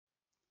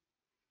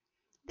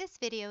This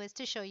video is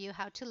to show you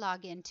how to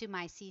log into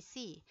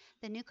myCC,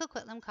 the new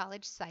Coquitlam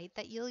College site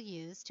that you'll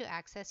use to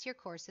access your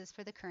courses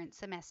for the current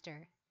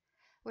semester.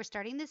 We're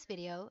starting this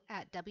video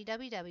at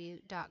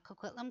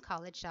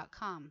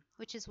www.coquitlamcollege.com,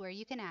 which is where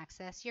you can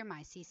access your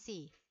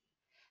myCC.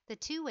 The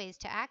two ways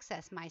to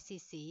access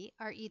myCC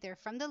are either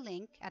from the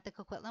link at the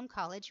Coquitlam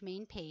College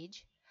main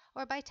page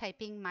or by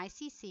typing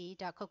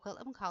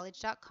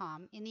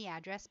mycc.coquitlamcollege.com in the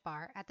address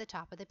bar at the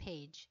top of the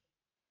page.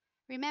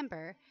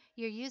 Remember,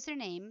 your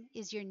username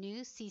is your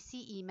new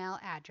CC email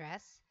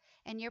address,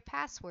 and your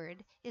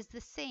password is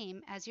the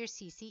same as your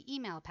CC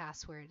email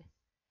password.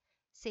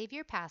 Save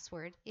your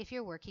password if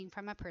you're working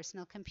from a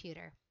personal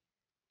computer.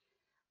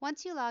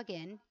 Once you log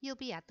in, you'll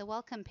be at the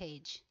welcome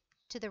page.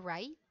 To the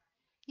right,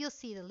 you'll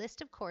see the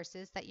list of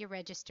courses that you're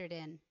registered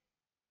in.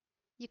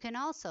 You can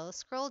also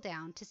scroll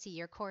down to see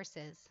your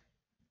courses.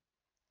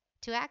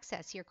 To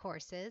access your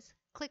courses,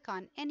 click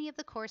on any of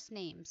the course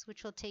names,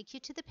 which will take you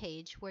to the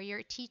page where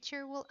your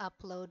teacher will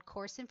upload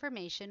course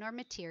information or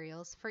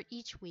materials for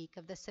each week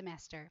of the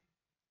semester.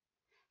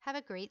 Have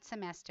a great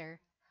semester.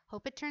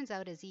 Hope it turns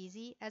out as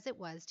easy as it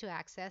was to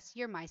access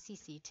your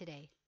myCC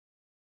today.